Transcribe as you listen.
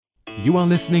You are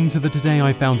listening to the Today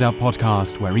I Found Out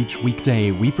podcast, where each weekday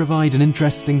we provide an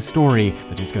interesting story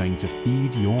that is going to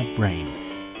feed your brain.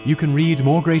 You can read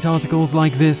more great articles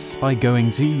like this by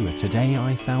going to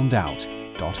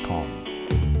todayifoundout.com.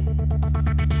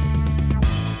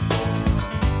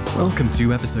 Welcome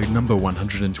to episode number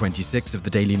 126 of the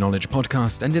Daily Knowledge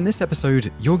Podcast, and in this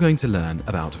episode, you're going to learn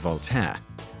about Voltaire.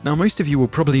 Now, most of you will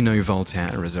probably know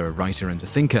Voltaire as a writer and a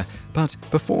thinker, but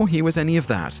before he was any of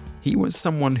that, he was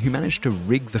someone who managed to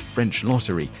rig the French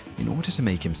lottery in order to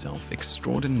make himself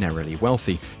extraordinarily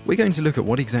wealthy. We're going to look at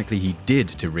what exactly he did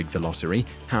to rig the lottery,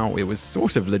 how it was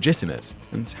sort of legitimate,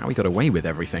 and how he got away with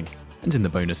everything. And in the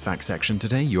bonus facts section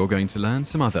today, you're going to learn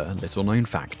some other little-known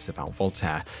facts about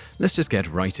Voltaire. Let's just get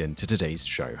right into today's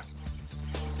show.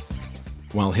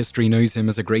 While history knows him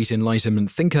as a great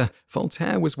Enlightenment thinker,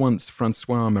 Voltaire was once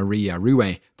François-Marie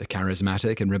Arouet, the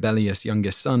charismatic and rebellious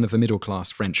youngest son of a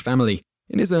middle-class French family.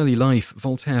 In his early life,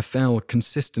 Voltaire fell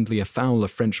consistently afoul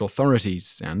of French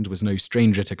authorities and was no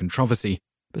stranger to controversy.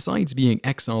 Besides being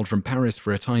exiled from Paris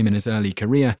for a time in his early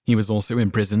career, he was also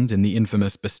imprisoned in the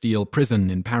infamous Bastille prison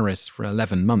in Paris for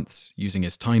 11 months, using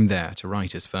his time there to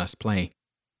write his first play.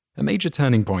 A major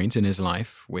turning point in his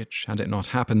life, which, had it not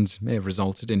happened, may have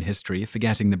resulted in history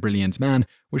forgetting the brilliant man,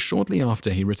 was shortly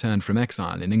after he returned from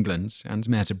exile in England and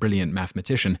met a brilliant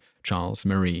mathematician,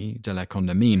 Charles-Marie de la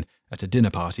Condamine, at a dinner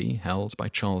party held by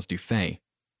Charles Dufay.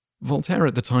 Voltaire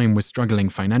at the time was struggling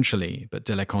financially, but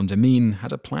de la Condamine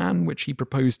had a plan which he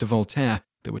proposed to Voltaire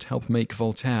that would help make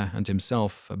Voltaire and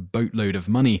himself a boatload of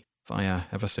money via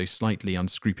ever so slightly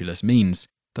unscrupulous means,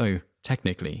 though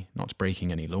technically not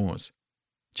breaking any laws.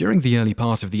 During the early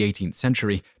part of the 18th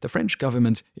century, the French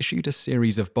government issued a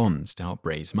series of bonds to help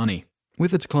raise money.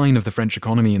 With the decline of the French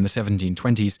economy in the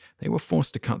 1720s, they were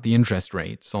forced to cut the interest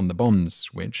rates on the bonds,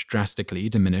 which drastically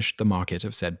diminished the market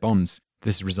of said bonds.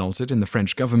 This resulted in the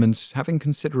French government having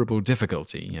considerable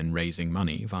difficulty in raising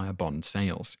money via bond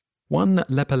sales. One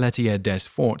Lepelletier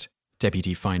Desfortes,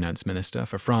 Deputy Finance Minister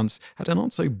for France, had a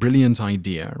not-so-brilliant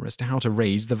idea as to how to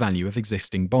raise the value of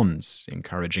existing bonds,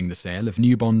 encouraging the sale of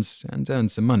new bonds and earn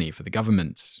some money for the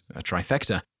government, a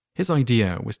trifecta. His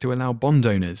idea was to allow bond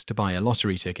owners to buy a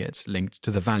lottery ticket linked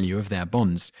to the value of their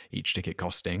bonds, each ticket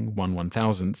costing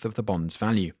 1/1000th of the bond's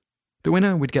value. The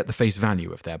winner would get the face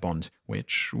value of their bond,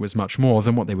 which was much more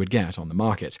than what they would get on the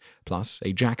market, plus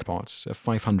a jackpot of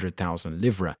 500,000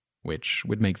 livres, which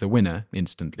would make the winner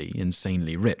instantly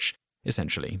insanely rich,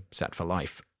 essentially set for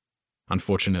life.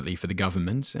 Unfortunately for the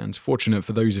government, and fortunate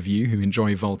for those of you who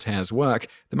enjoy Voltaire's work,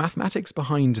 the mathematics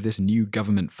behind this new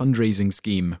government fundraising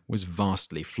scheme was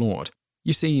vastly flawed.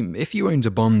 You see, if you owned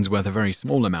a bond worth a very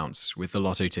small amount, with the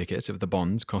lotto ticket of the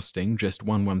bond costing just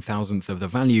 1/1000th of the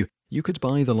value, you could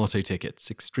buy the lotto tickets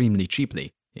extremely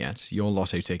cheaply, yet your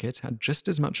lotto ticket had just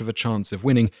as much of a chance of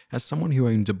winning as someone who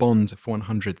owned a bond for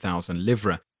 100,000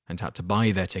 livres and had to buy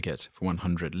their ticket for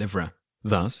 100 livres.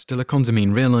 Thus, de la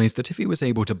Condamine realized that if he was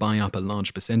able to buy up a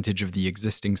large percentage of the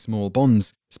existing small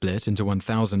bonds, split into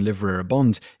 1,000 livres a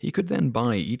bond, he could then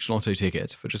buy each lotto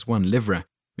ticket for just 1 livre.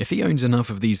 If he owned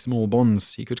enough of these small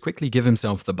bonds, he could quickly give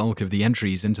himself the bulk of the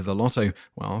entries into the lotto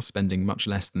while spending much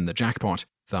less than the jackpot,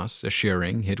 thus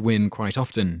assuring he'd win quite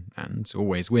often, and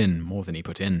always win more than he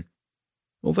put in.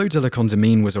 Although de la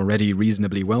Condamine was already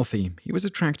reasonably wealthy, he was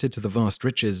attracted to the vast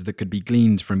riches that could be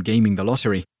gleaned from gaming the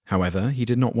lottery. However, he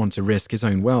did not want to risk his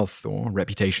own wealth or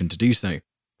reputation to do so.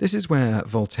 This is where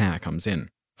Voltaire comes in.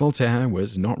 Voltaire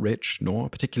was not rich nor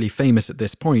particularly famous at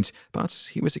this point, but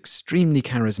he was extremely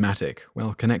charismatic,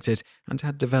 well-connected, and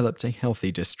had developed a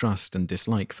healthy distrust and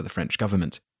dislike for the French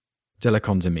government. De la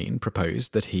Condamine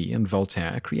proposed that he and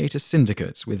Voltaire create a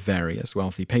syndicate with various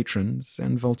wealthy patrons,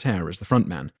 and Voltaire as the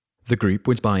frontman. The group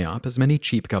would buy up as many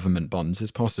cheap government bonds as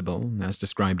possible, as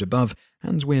described above,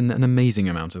 and win an amazing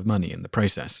amount of money in the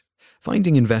process.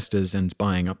 Finding investors and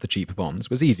buying up the cheap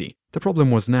bonds was easy. The problem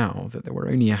was now that there were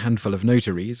only a handful of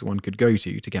notaries one could go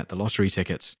to get the lottery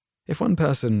tickets. If one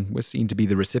person was seen to be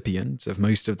the recipient of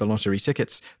most of the lottery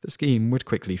tickets, the scheme would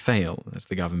quickly fail, as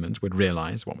the government would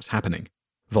realize what was happening.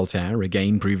 Voltaire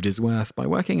again proved his worth by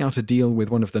working out a deal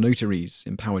with one of the notaries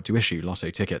empowered to issue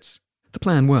lotto tickets. The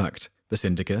plan worked. The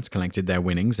syndicate collected their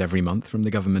winnings every month from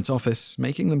the government office,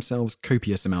 making themselves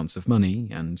copious amounts of money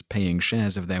and paying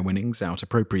shares of their winnings out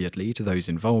appropriately to those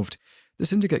involved. The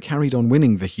syndicate carried on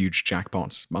winning the huge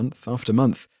jackpot month after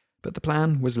month, but the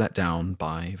plan was let down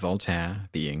by Voltaire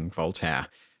being Voltaire.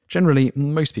 Generally,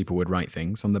 most people would write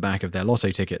things on the back of their lotto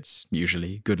tickets,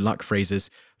 usually good luck phrases.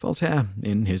 Voltaire,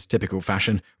 in his typical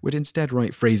fashion, would instead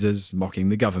write phrases mocking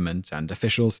the government and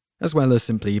officials, as well as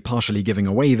simply partially giving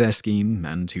away their scheme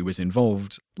and who was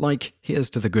involved, like, "Here's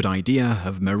to the good idea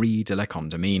of Marie de la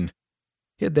Condamine."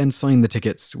 He had then signed the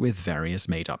tickets with various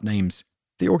made-up names.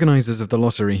 The organizers of the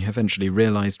lottery eventually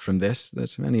realized from this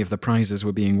that many of the prizes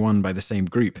were being won by the same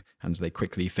group, and they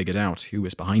quickly figured out who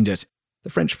was behind it. The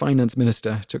French finance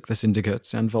minister took the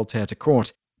syndicate and Voltaire to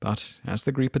court, but as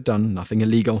the group had done nothing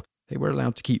illegal, they were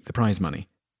allowed to keep the prize money.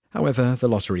 However, the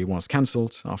lottery was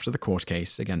cancelled after the court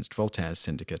case against Voltaire's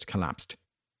syndicate collapsed.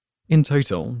 In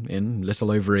total, in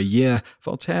little over a year,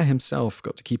 Voltaire himself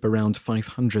got to keep around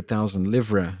 500,000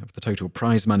 livres of the total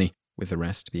prize money, with the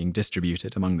rest being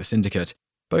distributed among the syndicate.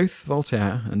 Both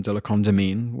Voltaire and de la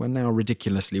Condamine were now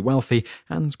ridiculously wealthy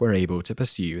and were able to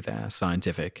pursue their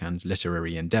scientific and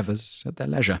literary endeavours at their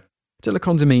leisure. De la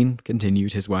Condamine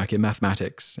continued his work in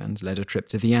mathematics and led a trip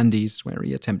to the Andes where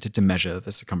he attempted to measure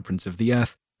the circumference of the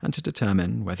Earth and to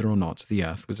determine whether or not the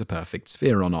Earth was a perfect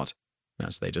sphere or not.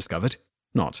 As they discovered,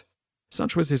 not.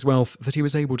 Such was his wealth that he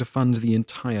was able to fund the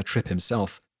entire trip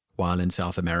himself. While in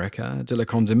South America, de la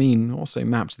Condamine also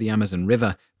mapped the Amazon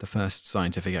River, the first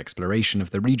scientific exploration of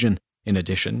the region. In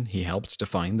addition, he helped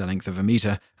define the length of a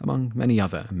meter, among many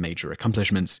other major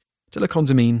accomplishments. De la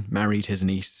Condamine married his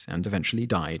niece and eventually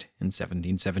died in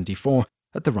 1774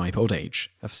 at the ripe old age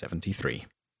of 73.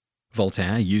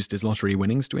 Voltaire used his lottery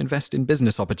winnings to invest in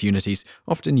business opportunities,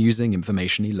 often using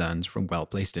information he learned from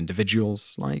well-placed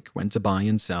individuals, like when to buy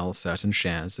and sell certain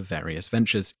shares of various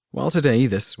ventures. While today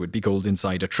this would be called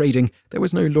insider trading, there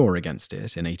was no law against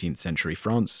it in 18th century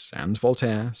France, and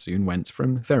Voltaire soon went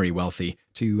from very wealthy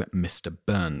to Mr.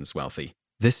 Burns wealthy.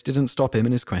 This didn't stop him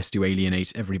in his quest to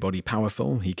alienate everybody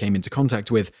powerful he came into contact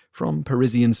with, from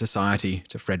Parisian society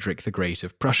to Frederick the Great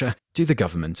of Prussia to the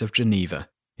government of Geneva.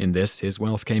 In this, his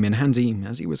wealth came in handy,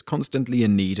 as he was constantly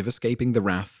in need of escaping the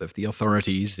wrath of the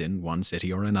authorities in one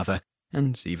city or another,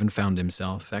 and even found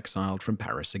himself exiled from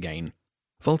Paris again.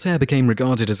 Voltaire became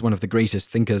regarded as one of the greatest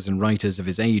thinkers and writers of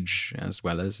his age, as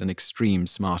well as an extreme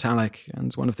smart aleck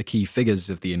and one of the key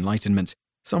figures of the Enlightenment.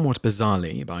 Somewhat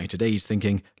bizarrely, by today's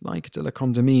thinking, like de la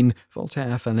Condamine,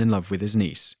 Voltaire fell in love with his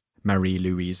niece,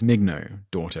 Marie-Louise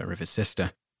Mignot, daughter of his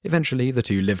sister. Eventually, the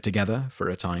two lived together, for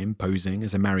a time posing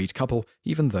as a married couple,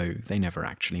 even though they never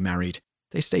actually married.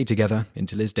 They stayed together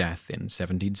until his death in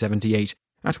 1778,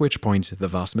 at which point the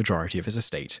vast majority of his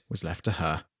estate was left to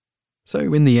her.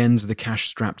 So in the end, the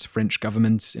cash-strapped French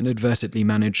government inadvertently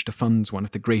managed to fund one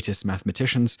of the greatest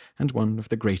mathematicians and one of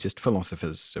the greatest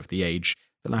philosophers of the age,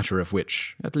 the latter of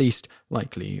which, at least,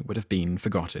 likely would have been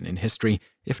forgotten in history,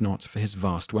 if not for his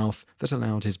vast wealth that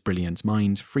allowed his brilliant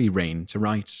mind free rein to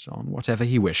write on whatever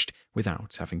he wished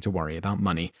without having to worry about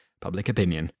money, public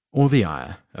opinion, or the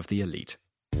ire of the elite.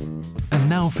 And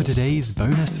now for today's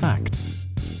bonus facts.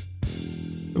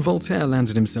 Voltaire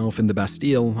landed himself in the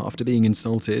Bastille after being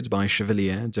insulted by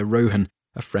Chevalier de Rohan,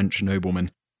 a French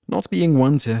nobleman. Not being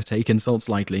one to take insults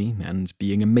lightly, and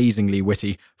being amazingly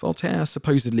witty, Voltaire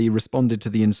supposedly responded to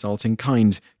the insult in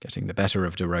kind, getting the better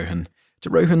of de Rohan. De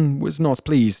Rohan was not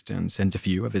pleased, and sent a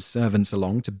few of his servants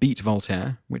along to beat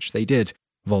Voltaire, which they did.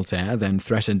 Voltaire then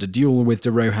threatened a duel with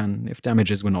de Rohan if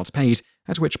damages were not paid,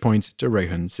 at which point de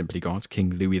Rohan simply got King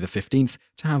Louis XV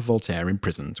to have Voltaire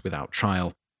imprisoned without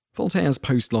trial. Voltaire's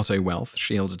post-lotto wealth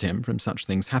shielded him from such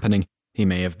things happening. He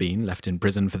may have been left in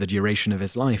prison for the duration of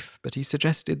his life, but he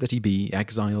suggested that he be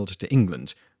exiled to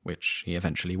England, which he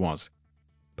eventually was.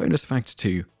 Bonus fact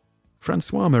 2.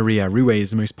 François-Marie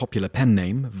Arouet's most popular pen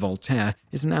name, Voltaire,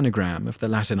 is an anagram of the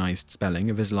Latinized spelling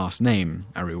of his last name,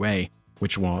 Arouet,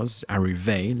 which was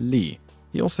Arouvet-Lee.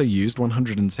 He also used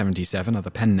 177 other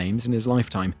pen names in his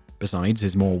lifetime. Besides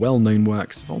his more well-known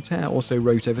works, Voltaire also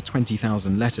wrote over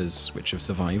 20,000 letters, which have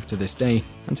survived to this day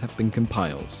and have been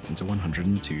compiled into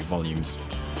 102 volumes.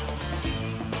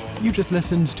 You just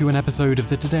listened to an episode of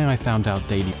the Today I Found Out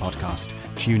Daily podcast.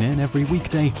 Tune in every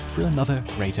weekday for another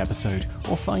great episode,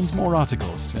 or find more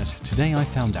articles at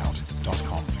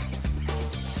todayifoundout.com.